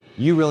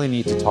you really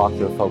need to talk to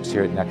the folks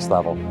here at Next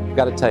Level. I've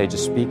got to tell you,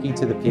 just speaking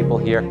to the people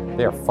here,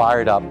 they are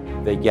fired up.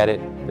 They get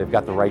it. They've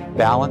got the right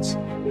balance,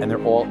 and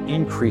they're all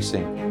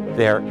increasing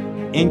their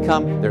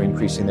income. They're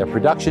increasing their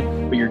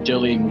production. But you're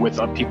dealing with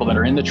people that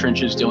are in the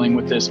trenches, dealing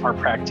with this, are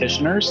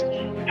practitioners,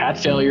 had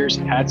failures,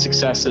 had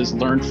successes,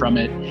 learned from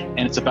it. And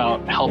it's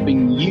about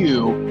helping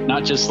you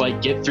not just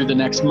like get through the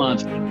next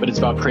month, but it's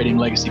about creating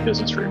legacy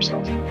business for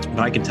yourself. And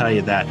I can tell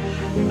you that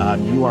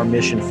you are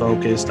mission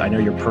focused. I know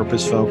you're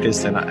purpose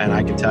focused. And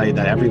I can tell you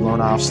that every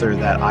loan officer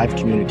that I've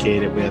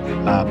communicated with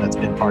that's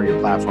been part of your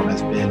platform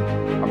has been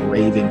a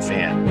raving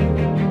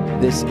fan.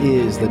 This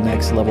is the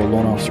Next Level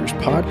Loan Officers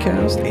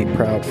Podcast, a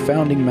proud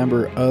founding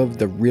member of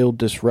the Real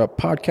Disrupt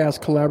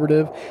Podcast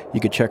Collaborative. You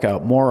can check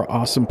out more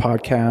awesome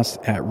podcasts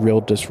at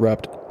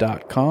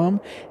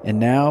realdisrupt.com. And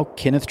now,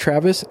 Kenneth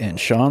Travis and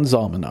Sean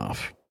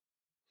Zalmanoff.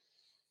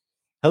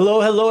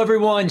 Hello,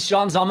 everyone.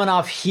 Sean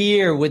Zalmanoff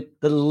here with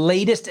the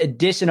latest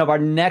edition of our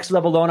Next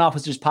Level Loan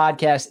Officers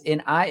Podcast.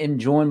 And I am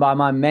joined by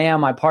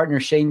my partner,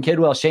 Shane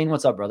Kidwell. Shane,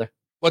 what's up, brother?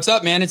 What's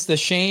up, man? It's the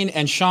Shane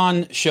and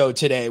Sean show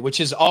today, which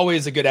is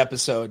always a good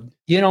episode.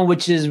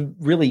 Which is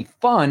really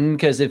fun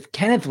because if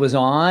Kenneth was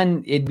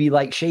on, it'd be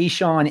like Shay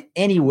Sean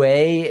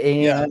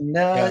anyway.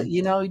 And,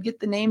 you'd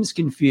get the names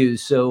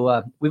confused.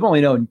 So we've only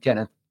known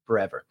Kenneth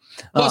forever.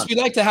 Plus, we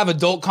like to have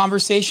adult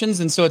conversations.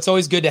 And so it's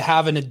always good to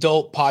have an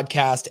adult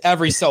podcast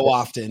every so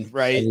often,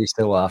 right? Every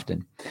so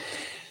often.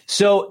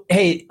 So,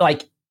 hey,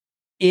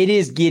 it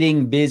is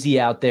getting busy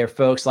out there,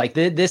 folks.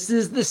 This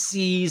is the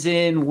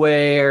season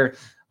where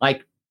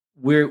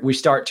we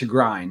start to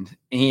grind,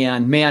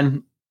 and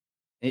man,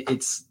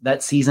 it's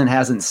that season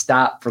hasn't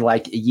stopped for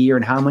a year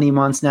and how many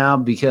months now,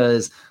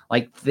 because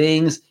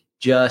things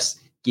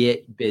just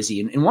get busy.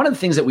 And one of the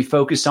things that we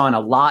focus on a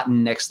lot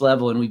in Next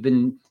Level, and we've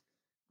been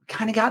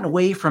kind of gotten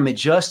away from it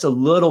just a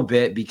little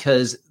bit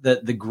because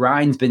the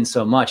grind's been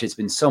so much. It's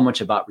been so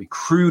much about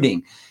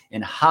recruiting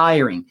and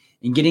hiring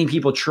and getting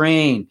people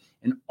trained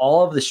and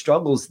all of the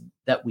struggles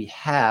that we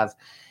have.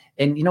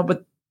 And,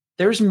 but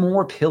there's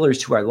more pillars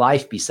to our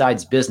life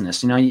besides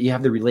business. You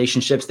have the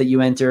relationships that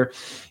you enter,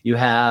 you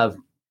have,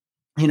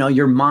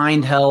 your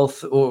mind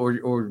health or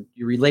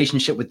your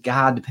relationship with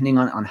God, depending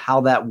on how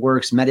that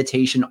works,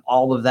 meditation,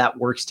 all of that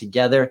works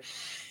together.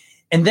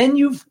 And then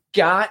you've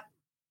got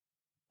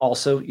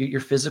also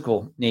your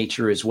physical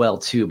nature as well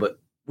too. But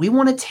we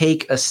want to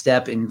take a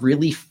step and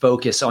really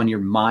focus on your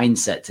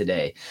mindset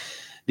today,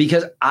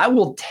 because I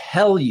will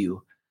tell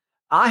you,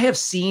 I have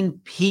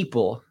seen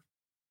people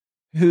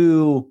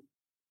who,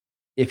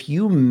 if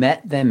you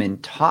met them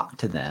and talked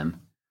to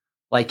them,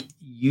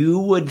 you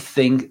would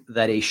think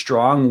that a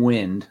strong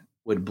wind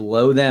would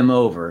blow them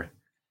over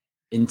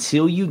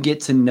until you get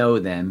to know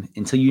them,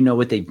 until you know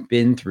what they've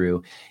been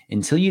through,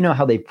 until you know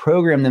how they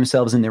program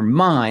themselves in their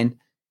mind.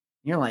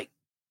 You're like,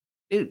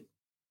 dude,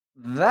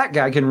 that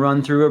guy can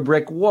run through a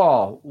brick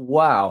wall.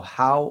 Wow,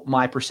 how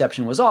my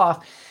perception was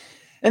off.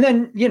 And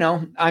then, the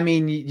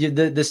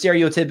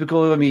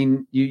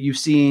stereotypical, you've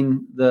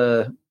seen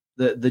the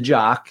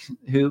jock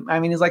who,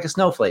 is like a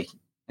snowflake,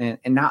 and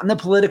not in the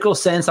political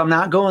sense. I'm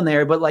not going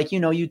there, but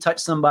you touch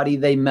somebody,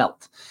 they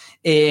melt.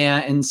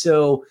 And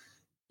so,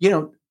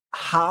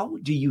 how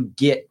do you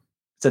get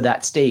to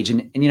that stage?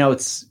 And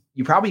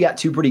you probably got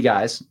two pretty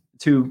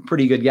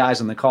good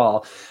guys on the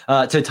call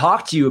to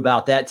talk to you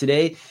about that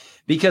today,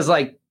 because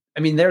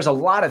there's a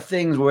lot of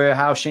things where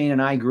how Shane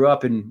and I grew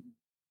up and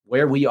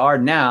where we are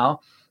now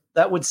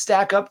that would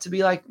stack up to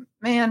be like,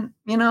 man,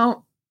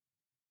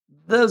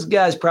 those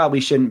guys probably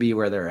shouldn't be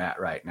where they're at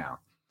right now.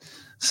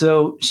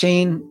 So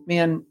Shane,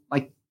 man,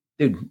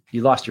 dude,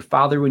 you lost your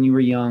father when you were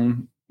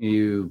young.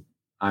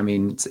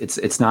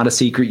 It's not a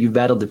secret. You've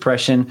battled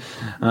depression.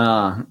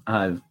 No,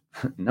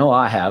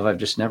 I have. I've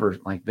just never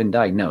been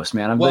diagnosed,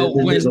 man.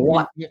 There's a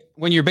lot.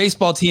 When your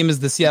baseball team is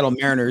the Seattle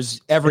Mariners,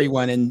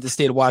 everyone in the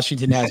state of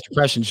Washington has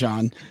depression,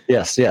 Sean.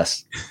 Yes.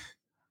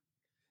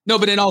 No,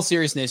 but in all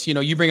seriousness,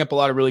 you bring up a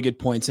lot of really good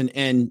points,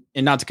 and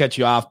not to cut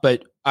you off,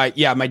 but my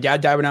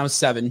dad died when I was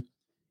 7.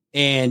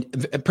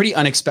 And pretty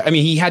unexpected.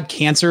 He had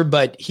cancer,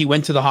 but he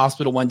went to the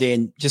hospital one day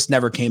and just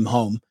never came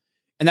home.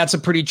 And that's a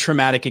pretty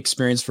traumatic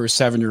experience for a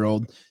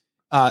 7-year-old.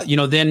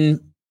 Then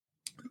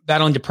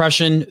battling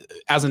depression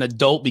as an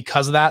adult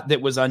because of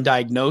that was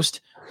undiagnosed.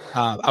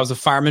 I was a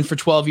fireman for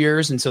 12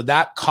 years. And so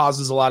that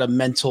causes a lot of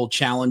mental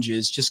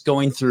challenges, just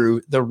going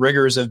through the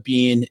rigors of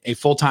being a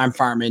full-time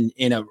fireman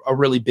in a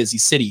really busy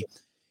city.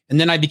 And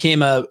then I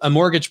became a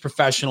mortgage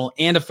professional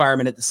and a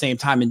fireman at the same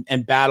time,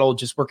 and battled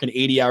just working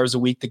 80 hours a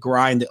week, the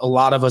grind that a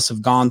lot of us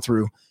have gone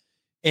through,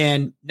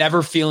 and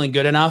never feeling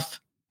good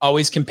enough,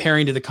 always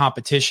comparing to the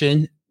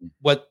competition,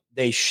 what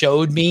they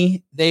showed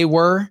me they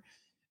were,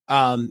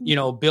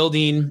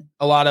 building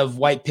a lot of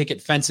white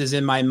picket fences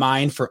in my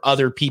mind for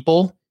other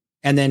people,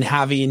 and then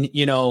having,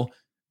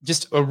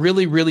 just a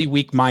really, really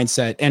weak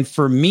mindset. And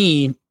for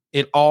me,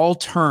 it all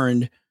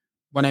turned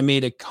when I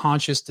made a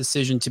conscious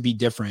decision to be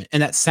different.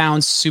 And that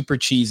sounds super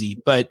cheesy,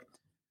 but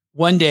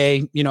one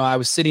day, I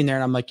was sitting there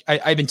and I'm like,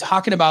 I've been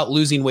talking about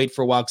losing weight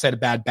for a while because I had a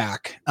bad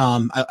back.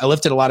 I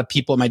lifted a lot of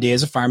people in my day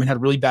as a fireman, had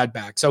a really bad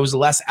back. So I was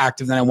less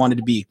active than I wanted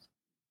to be.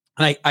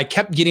 And I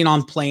kept getting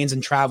on planes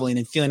and traveling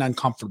and feeling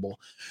uncomfortable.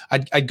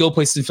 I'd go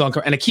places and feel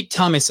uncomfortable. And I keep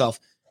telling myself,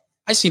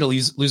 I just need to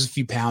lose a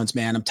few pounds,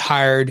 man. I'm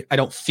tired. I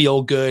don't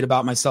feel good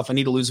about myself. I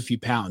need to lose a few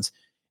pounds.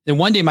 Then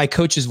one day my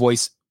coach's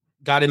voice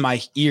got in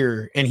my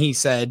ear and he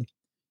said,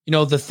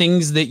 the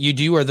things that you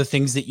do are the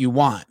things that you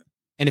want.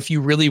 And if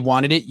you really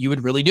wanted it, you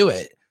would really do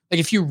it. Like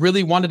if you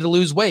really wanted to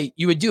lose weight,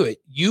 you would do it.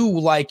 You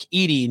like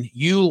eating,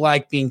 you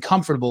like being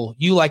comfortable,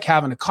 you like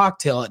having a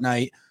cocktail at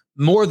night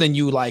more than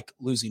you like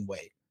losing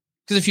weight.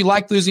 Because if you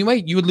like losing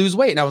weight, you would lose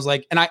weight. And I was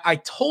like, and I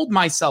told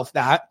myself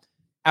that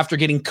after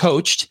getting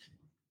coached,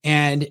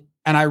 and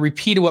I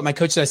repeated what my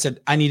coach said. I said,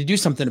 I need to do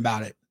something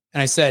about it.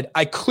 And I said,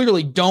 I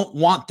clearly don't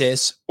want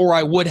this, or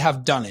I would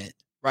have done it.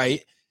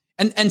 Right.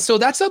 And so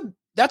that's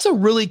a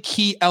really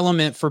key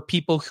element for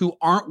people who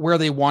aren't where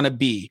they want to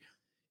be.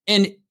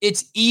 And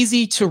it's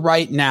easy to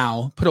right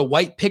now put a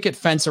white picket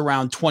fence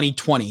around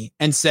 2020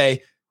 and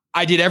say,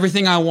 I did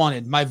everything I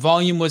wanted. My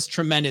volume was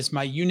tremendous.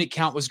 My unit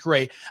count was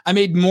great. I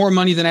made more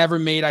money than I ever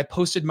made. I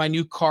posted my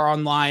new car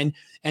online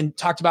and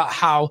talked about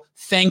how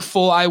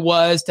thankful I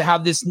was to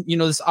have this,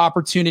 this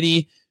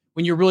opportunity,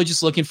 when you're really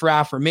just looking for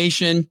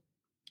affirmation.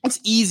 It's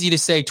easy to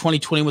say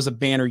 2020 was a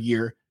banner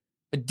year,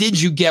 but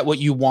did you get what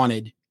you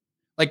wanted?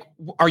 Like,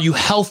 are you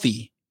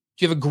healthy?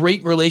 Do you have a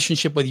great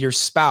relationship with your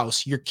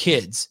spouse, your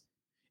kids?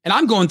 And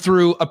I'm going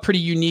through a pretty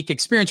unique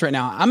experience right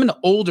now. I'm an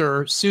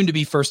older, soon to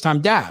be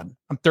first-time dad.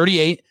 I'm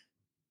 38.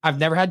 I've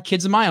never had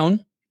kids of my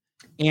own.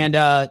 And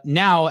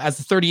now as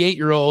a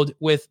 38-year-old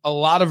with a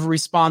lot of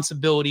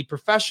responsibility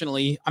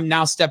professionally, I'm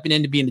now stepping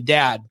into being a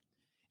dad.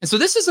 And so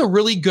this is a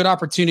really good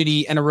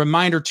opportunity and a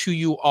reminder to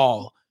you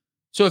all.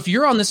 So if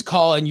you're on this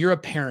call and you're a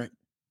parent,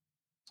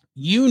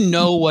 you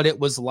know what it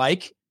was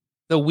like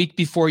the week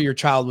before your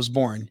child was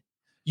born.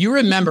 You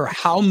remember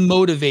how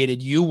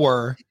motivated you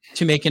were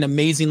to make an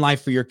amazing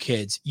life for your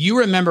kids. You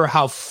remember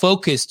how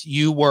focused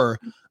you were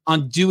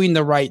on doing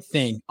the right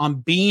thing, on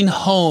being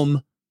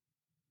home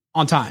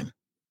on time,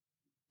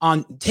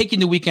 on taking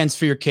the weekends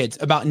for your kids,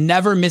 about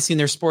never missing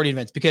their sporting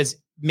events, because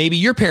maybe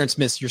your parents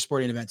missed your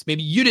sporting events.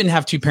 Maybe you didn't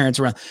have two parents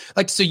around.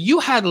 So you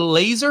had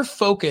laser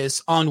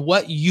focus on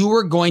what you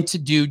were going to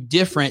do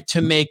different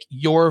to make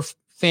your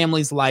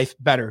family's life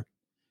better.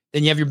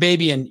 Then you have your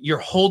baby and you're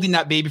holding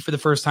that baby for the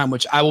first time,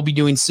 which I will be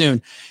doing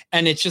soon.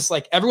 And it's just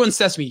like, everyone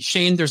says to me,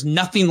 Shane, there's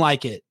nothing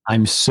like it.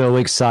 I'm so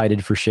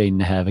excited for Shane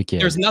to have a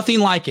kid. There's nothing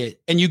like it.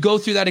 And you go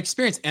through that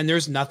experience and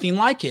there's nothing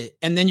like it.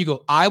 And then you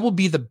go, I will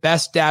be the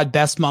best dad,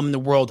 best mom in the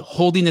world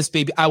holding this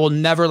baby. I will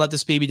never let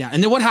this baby down.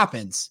 And then what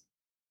happens?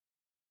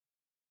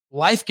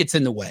 Life gets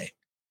in the way.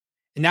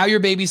 And now your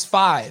baby's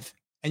 5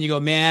 and you go,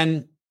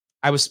 man,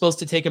 I was supposed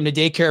to take him to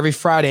daycare every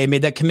Friday. I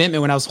made that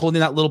commitment when I was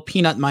holding that little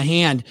peanut in my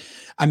hand.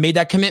 I made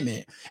that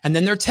commitment. And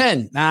then they're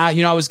 10.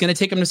 I was going to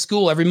take them to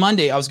school every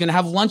Monday. I was going to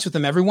have lunch with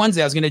them every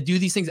Wednesday. I was going to do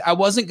these things. I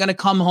wasn't going to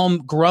come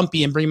home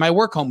grumpy and bring my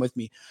work home with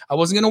me. I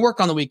wasn't going to work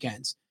on the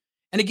weekends.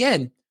 And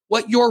again,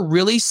 what you're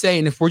really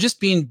saying, if we're just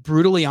being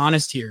brutally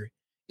honest here,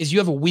 is you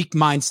have a weak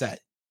mindset.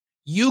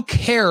 You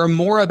care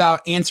more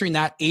about answering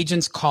that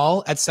agent's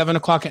call at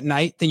 7:00 at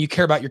night than you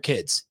care about your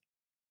kids.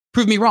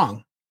 Prove me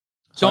wrong.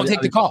 Don't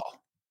take the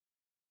call.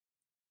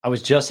 I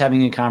was just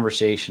having a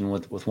conversation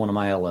with one of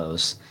my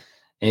LOs,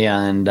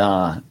 and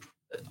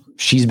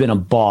she's been a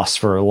boss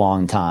for a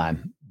long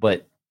time,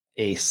 but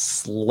an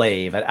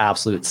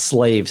absolute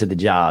slave to the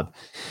job.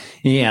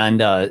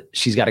 And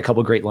she's got a couple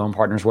of great loan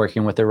partners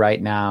working with her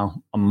right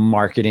now, a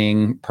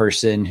marketing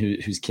person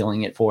who's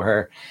killing it for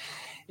her.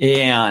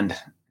 And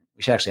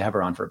we should actually have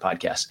her on for a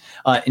podcast.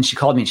 And she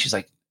called me and she's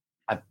like,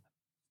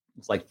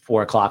 it's like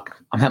 4:00.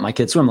 I'm at my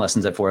kids' swim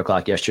lessons at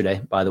 4:00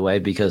 yesterday, by the way,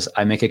 because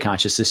I make a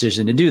conscious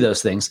decision to do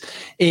those things.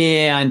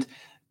 And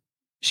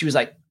she was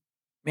like,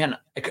 man,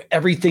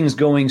 everything's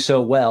going so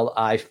well.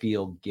 I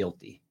feel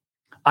guilty.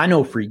 I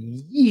know for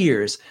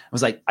years, I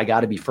was like, I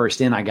got to be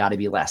first in, I got to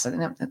be last.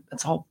 And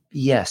that's all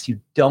BS. You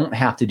don't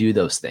have to do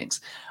those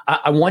things.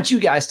 I want you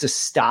guys to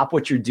stop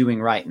what you're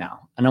doing right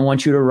now. And I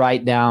want you to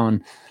write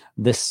down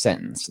this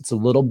sentence. It's a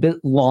little bit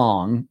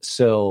long,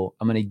 so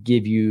I'm going to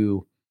give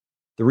you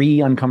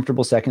 3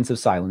 uncomfortable seconds of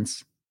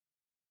silence.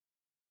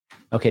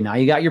 Okay, now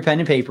you got your pen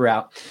and paper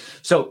out.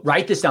 So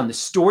write this down. The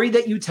story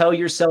that you tell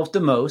yourself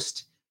the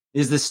most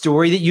is the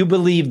story that you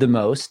believe the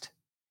most.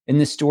 And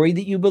the story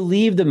that you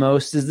believe the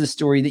most is the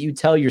story that you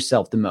tell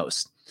yourself the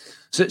most.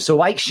 So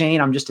like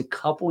Shane, I'm just a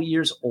couple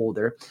years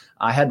older.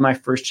 I had my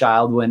first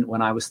child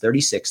when I was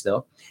 36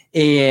 though.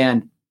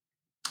 And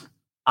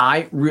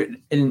I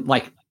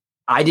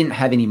didn't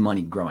have any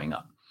money growing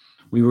up.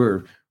 We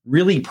were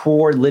really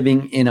poor,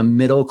 living in a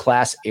middle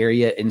class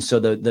area. And so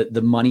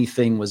the money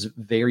thing was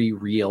very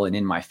real and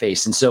in my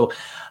face. And so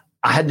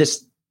I had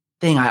this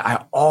thing.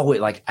 I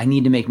always I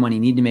need to make money.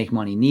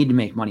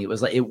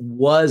 It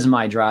was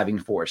my driving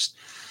force.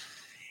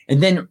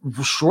 And then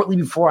shortly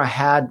before I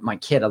had my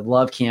kid, I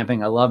love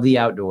camping. I love the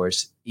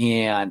outdoors.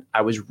 And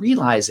I was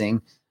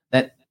realizing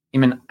that I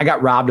mean, I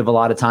got robbed of a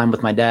lot of time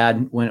with my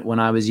dad when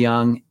I was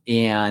young,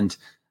 and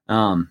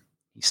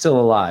he's still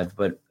alive,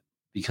 but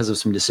because of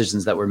some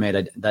decisions that were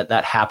made,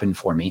 that happened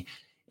for me.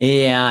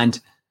 And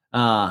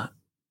I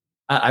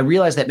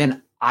realized that,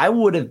 man,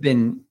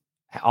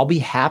 I'll be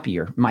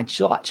happier. My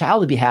child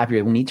would be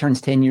happier when he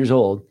turns 10 years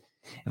old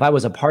if I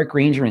was a park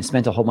ranger and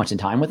spent a whole bunch of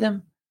time with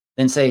him,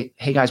 then say,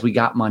 hey guys, we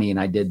got money and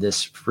I did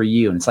this for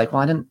you. And it's like,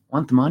 well, I didn't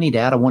want the money,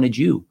 Dad. I wanted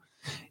you.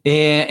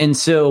 And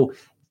so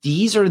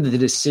these are the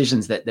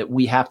decisions that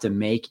we have to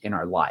make in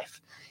our life.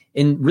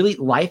 And really,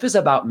 life is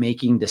about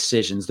making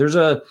decisions. There's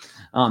a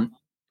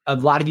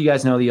lot of you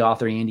guys know the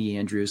author, Andy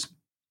Andrews.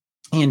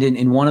 And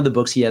in one of the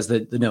books, he has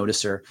the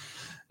Noticer.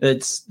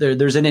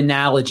 There's an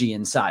analogy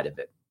inside of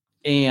it.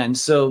 And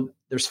so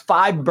there's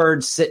 5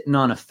 birds sitting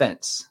on a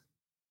fence.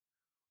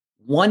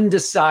 One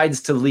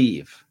decides to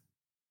leave.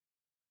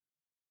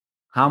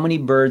 How many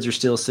birds are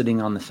still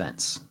sitting on the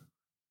fence?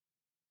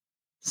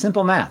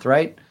 Simple math,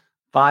 right?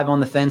 5 on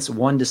the fence,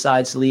 1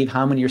 decides to leave.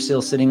 How many are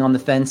still sitting on the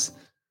fence?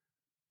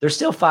 There's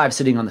still 5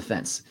 sitting on the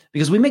fence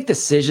because we make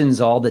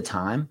decisions all the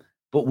time,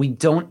 but we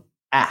don't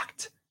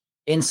act.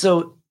 And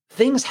so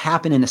things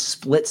happen in a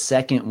split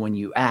second when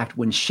you act.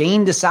 When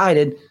Shane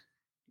decided,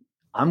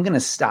 I'm going to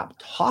stop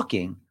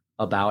talking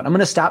about, I'm going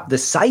to stop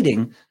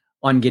deciding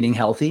on getting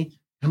healthy.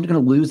 I'm going to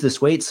lose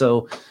this weight.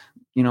 So,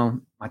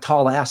 my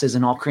tall ass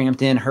isn't all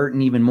cramped in,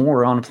 hurting even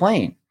more on a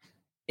plane.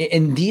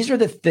 And these are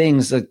the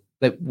things that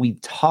we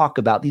talk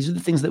about. These are the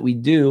things that we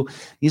do.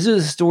 These are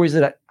the stories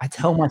that I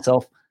tell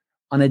myself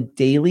on a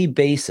daily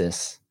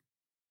basis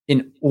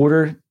in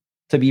order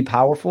to be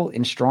powerful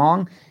and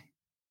strong,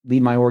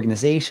 lead my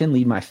organization,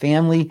 lead my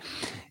family.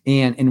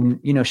 And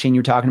Shane,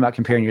 you're talking about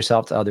comparing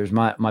yourself to others.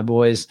 My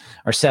boys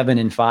are 7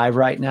 and 5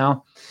 right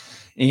now.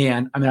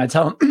 And I mean, I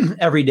tell them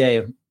every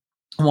day,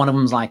 one of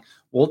them's like,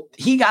 well,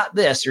 he got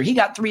this, or he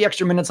got 3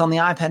 extra minutes on the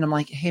iPad. I'm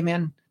like, hey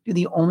man, dude,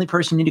 the only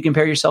person you need to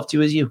compare yourself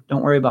to is you.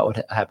 Don't worry about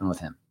what happened with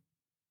him.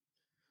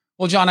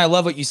 Well, John, I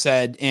love what you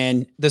said.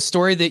 And the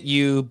story that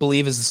you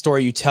believe is the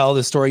story you tell.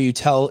 The story you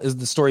tell is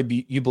the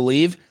story you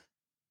believe.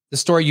 The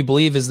story you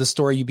believe is the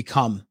story you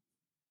become.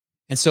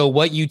 And so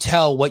what you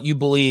tell, what you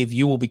believe,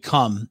 you will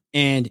become.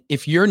 And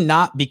if you're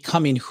not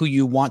becoming who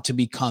you want to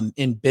become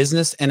in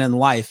business and in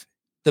life,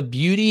 the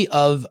beauty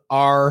of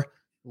our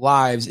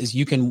lives is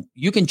you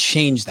can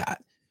change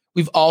that.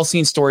 We've all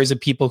seen stories of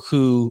people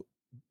who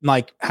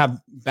have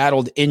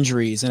battled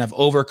injuries and have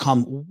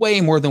overcome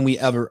way more than we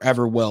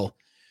ever will.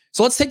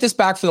 So let's take this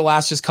back for the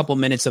last just couple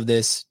minutes of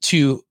this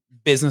to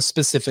business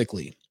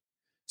specifically.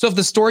 So if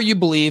the story you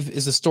believe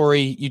is the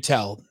story you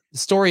tell, the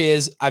story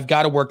is I've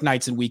got to work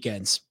nights and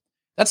weekends.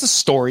 That's a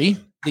story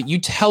that you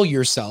tell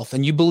yourself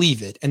and you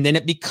believe it, and then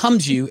it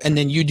becomes you, and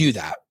then you do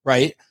that,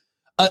 right?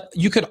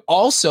 You could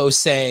also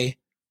say,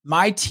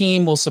 my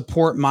team will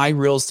support my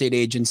real estate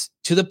agents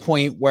to the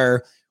point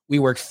where we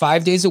work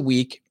 5 days a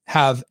week,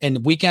 have a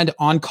weekend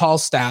on-call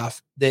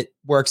staff that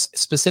works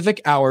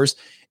specific hours,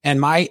 and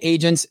my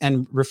agents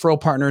and referral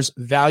partners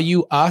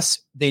value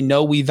us. They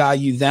know we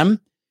value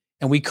them,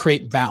 and we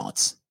create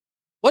balance.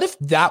 What if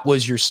that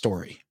was your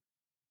story?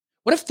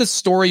 What if the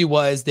story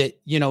was that,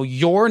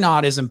 you're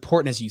not as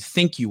important as you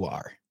think you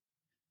are?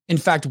 In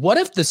fact, what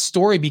if the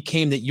story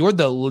became that you're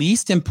the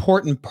least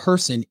important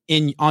person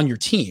on your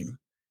team,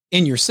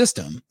 in your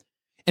system?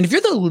 And if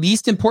you're the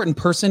least important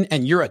person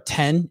and you're a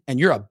 10 and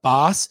you're a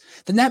boss,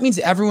 then that means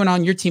everyone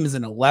on your team is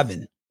an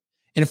 11.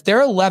 And if they're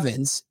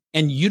 11s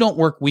and you don't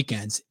work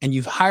weekends and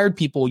you've hired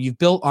people, you've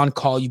built on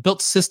call, you've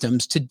built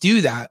systems to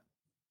do that,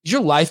 is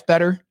your life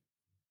better?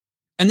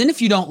 And then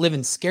if you don't live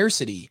in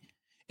scarcity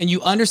and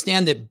you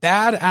understand that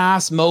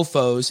badass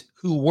mofos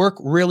who work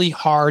really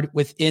hard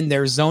within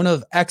their zone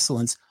of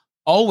excellence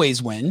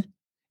always win,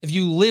 if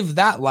you live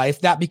that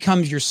life, that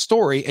becomes your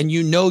story, and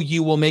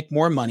you will make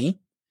more money.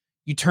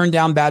 You turn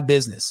down bad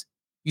business.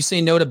 You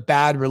say no to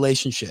bad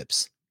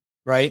relationships,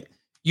 right?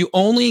 You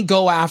only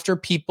go after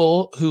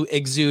people who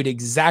exude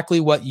exactly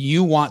what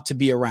you want to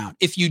be around.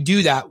 If you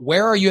do that,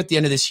 where are you at the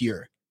end of this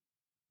year?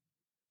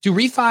 Do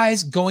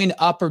refis going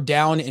up or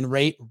down in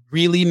rate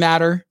really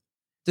matter?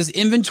 Does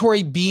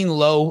inventory being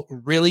low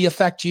really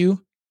affect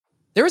you?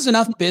 There is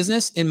enough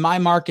business in my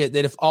market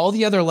that if all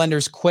the other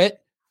lenders quit,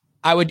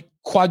 I would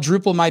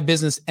quadruple my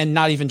business and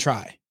not even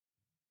try.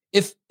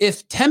 If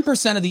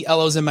 10% of the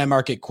LOs in my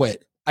market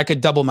quit, I could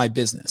double my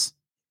business.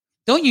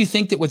 Don't you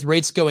think that with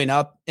rates going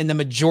up and the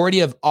majority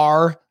of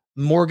our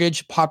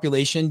mortgage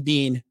population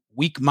being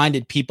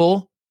weak-minded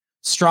people,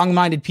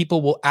 strong-minded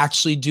people will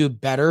actually do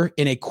better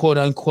in a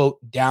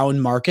quote-unquote down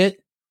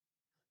market?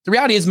 The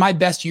reality is my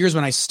best years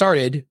when I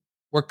started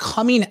were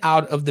coming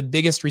out of the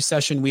biggest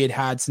recession we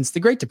had since the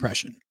Great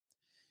Depression.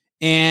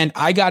 And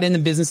I got in the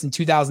business in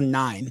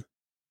 2009.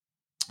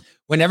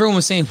 When everyone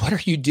was saying, what are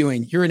you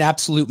doing? You're an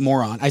absolute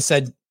moron. I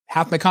said,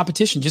 half my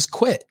competition just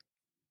quit,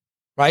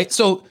 right?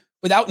 So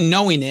without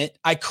knowing it,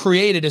 I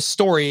created a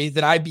story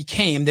that I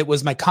became that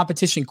was my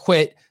competition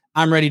quit.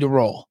 I'm ready to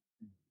roll.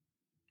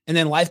 And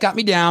then life got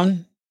me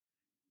down.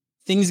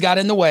 Things got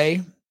in the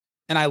way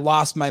and I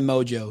lost my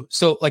mojo.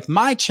 So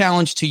my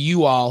challenge to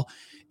you all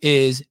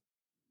is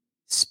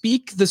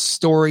speak the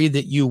story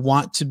that you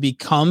want to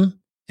become,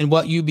 and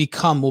what you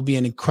become will be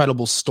an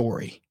incredible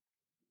story.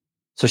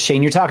 So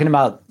Shane, you're talking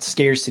about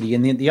scarcity,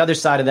 and the other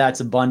side of that's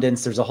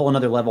abundance. There's a whole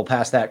nother level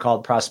past that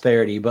called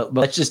prosperity, but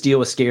let's just deal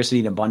with scarcity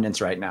and abundance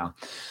right now.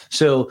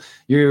 So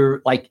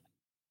you're like,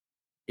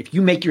 if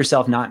you make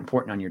yourself not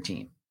important on your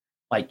team,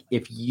 like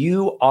if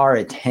you are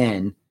a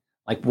 10,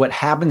 like what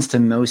happens to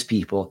most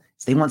people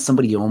is they want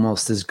somebody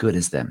almost as good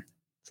as them.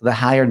 So the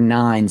higher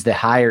 9s, the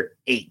higher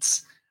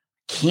 8s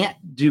can't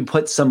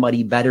put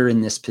somebody better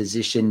in this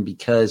position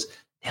because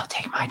they'll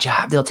take my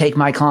job, they'll take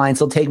my clients,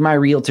 they'll take my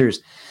realtors.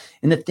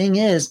 And the thing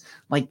is,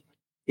 like,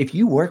 if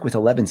you work with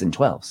 11s and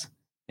 12s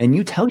and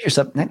you tell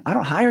yourself, I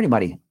don't hire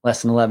anybody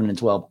less than 11 and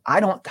 12, I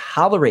don't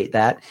tolerate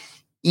that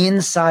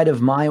inside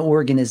of my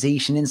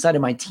organization, inside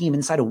of my team,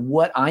 inside of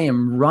what I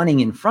am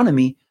running in front of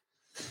me,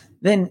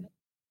 then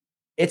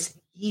it's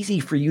easy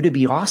for you to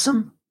be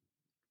awesome.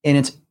 And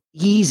it's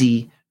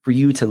easy for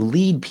you to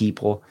lead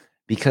people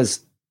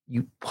because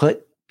you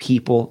put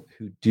people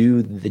who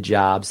do the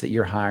jobs that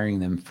you're hiring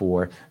them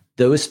for,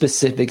 those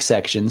specific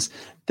sections,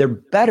 they're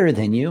better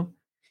than you.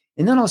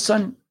 And then all of a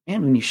sudden,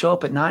 man, when you show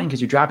up at 9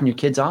 because you're dropping your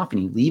kids off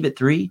and you leave at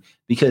 3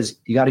 because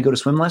you got to go to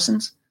swim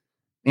lessons,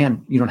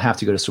 man, you don't have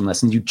to go to swim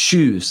lessons. You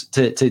choose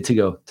to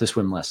go to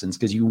swim lessons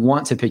because you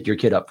want to pick your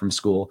kid up from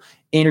school,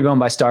 and you're going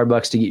by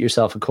Starbucks to get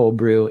yourself a cold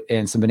brew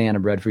and some banana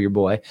bread for your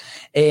boy.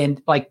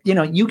 And like,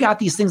 you got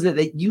these things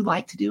that you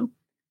like to do.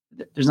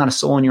 There's not a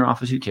soul in your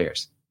office who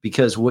cares,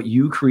 because what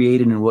you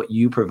created and what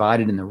you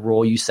provided and the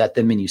role you set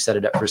them in, you set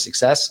it up for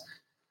success.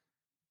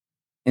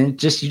 And you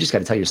just got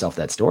to tell yourself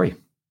that story.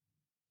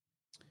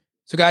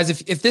 So guys,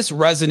 if this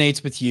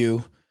resonates with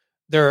you,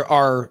 there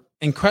are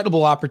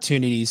incredible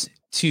opportunities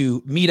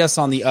to meet us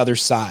on the other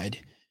side.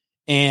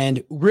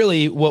 And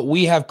really what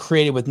we have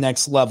created with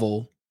Next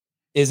Level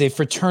is a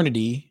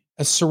fraternity,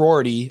 a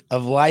sorority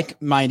of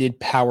like-minded,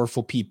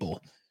 powerful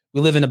people. We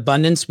live in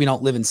abundance. We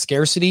don't live in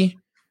scarcity.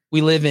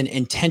 We live in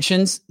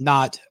intentions,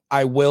 not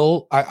I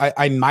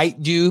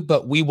might do,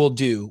 but we will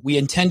do. We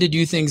intend to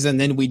do things and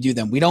then we do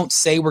them. We don't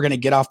say we're going to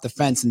get off the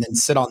fence and then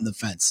sit on the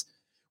fence.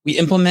 We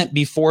implement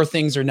before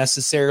things are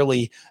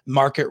necessarily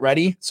market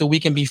ready, so we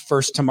can be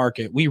first to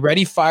market. We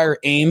ready, fire,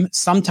 aim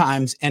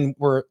sometimes, and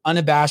we're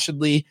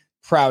unabashedly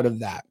proud of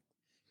that.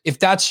 If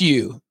that's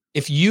you,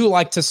 if you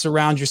like to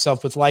surround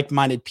yourself with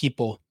like-minded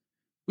people,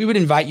 we would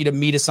invite you to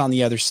meet us on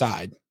the other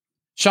side.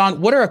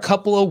 Sean, what are a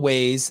couple of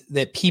ways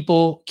that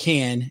people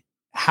can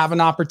have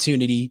an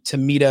opportunity to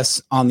meet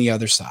us on the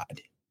other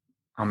side?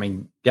 I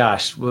mean,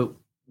 gosh,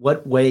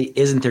 what way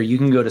isn't there? You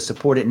can go to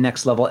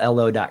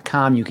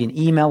support@nextlevello.com. You can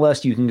email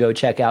us. You can go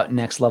check out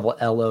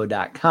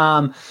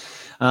nextlevello.com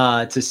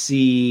to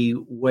see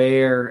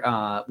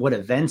what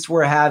events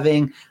we're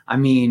having. I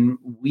mean,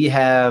 we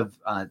have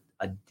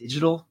a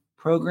digital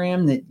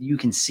program that you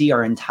can see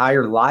our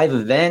entire live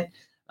event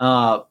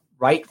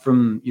right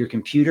from your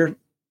computer,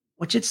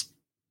 which it's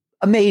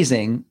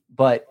amazing,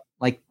 but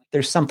like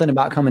there's something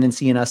about coming and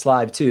seeing us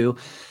live too.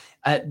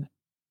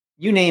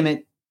 You name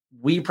it,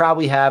 we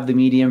probably have the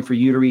medium for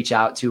you to reach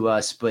out to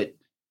us, but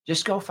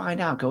just go find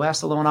out. Go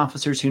ask the loan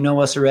officers who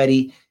know us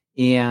already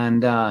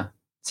and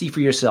see for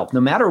yourself.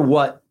 No matter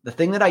what, the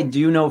thing that I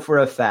do know for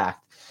a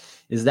fact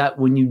is that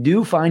when you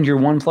do find your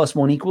 1 +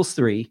 1 =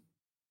 3,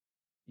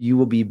 you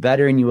will be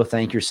better and you will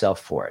thank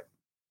yourself for it.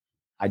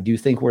 I do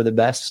think we're the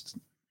best,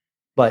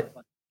 but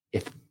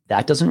if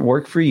that doesn't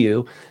work for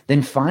you,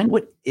 then find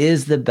what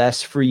is the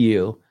best for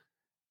you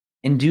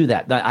and do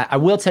that. I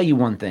will tell you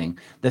one thing.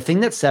 The thing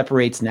that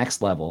separates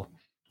Next Level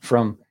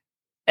from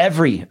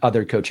every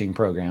other coaching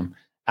program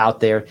out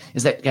there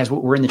is that, guys,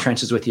 we're in the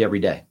trenches with you every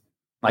day.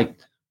 Like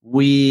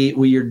we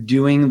are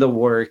doing the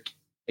work,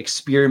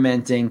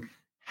 experimenting,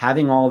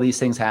 having all these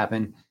things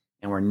happen,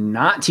 and we're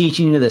not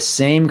teaching you the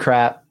same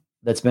crap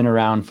that's been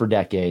around for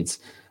decades.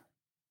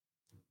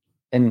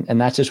 And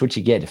that's just what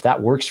you get. If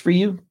that works for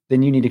you,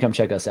 then you need to come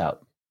check us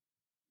out.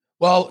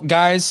 Well,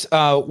 guys,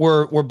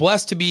 we're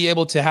blessed to be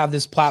able to have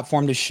this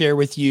platform to share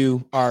with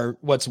you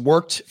what's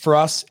worked for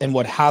us and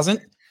what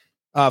hasn't.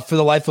 For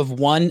the life of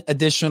one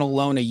additional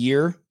loan a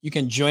year, you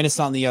can join us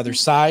on the other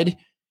side.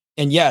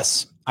 And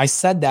yes, I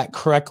said that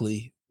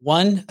correctly.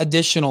 One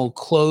additional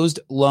closed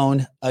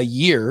loan a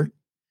year,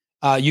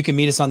 you can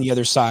meet us on the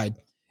other side.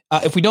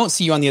 If we don't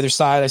see you on the other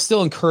side, I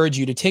still encourage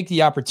you to take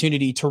the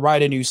opportunity to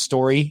write a new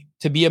story,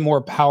 to be a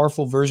more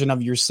powerful version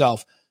of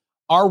yourself.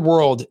 Our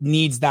world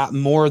needs that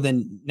more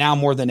than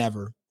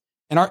ever.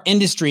 And our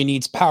industry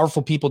needs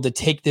powerful people to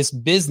take this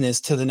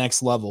business to the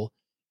next level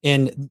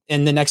in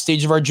the next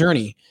stage of our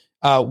journey.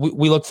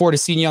 We look forward to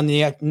seeing you on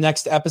the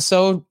next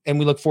episode, and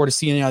we look forward to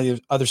seeing you on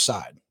the other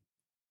side.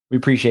 We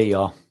appreciate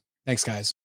y'all. Thanks, guys.